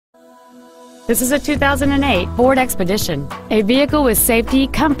This is a 2008 Ford Expedition, a vehicle with safety,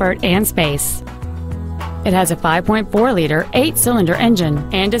 comfort, and space. It has a 5.4-liter, 8-cylinder engine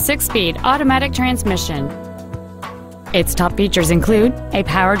and a 6-speed automatic transmission. Its top features include a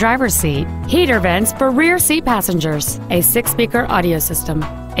power driver's seat, heater vents for rear seat passengers, a 6-speaker audio system,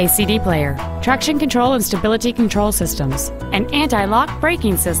 a CD player, traction control and stability control systems, an anti-lock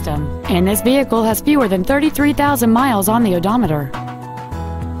braking system, and this vehicle has fewer than 33,000 miles on the odometer.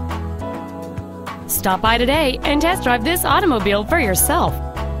 Stop by today and test drive this automobile for yourself.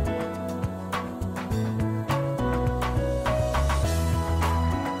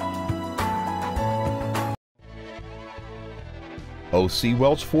 C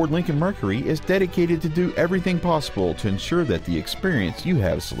Welch Ford-Lincoln-Mercury is dedicated to do everything possible to ensure that the experience you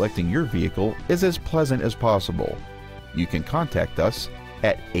have selecting your vehicle is as pleasant as possible. You can contact us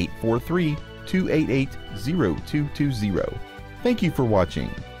at 843-288-0220. Thank you for watching.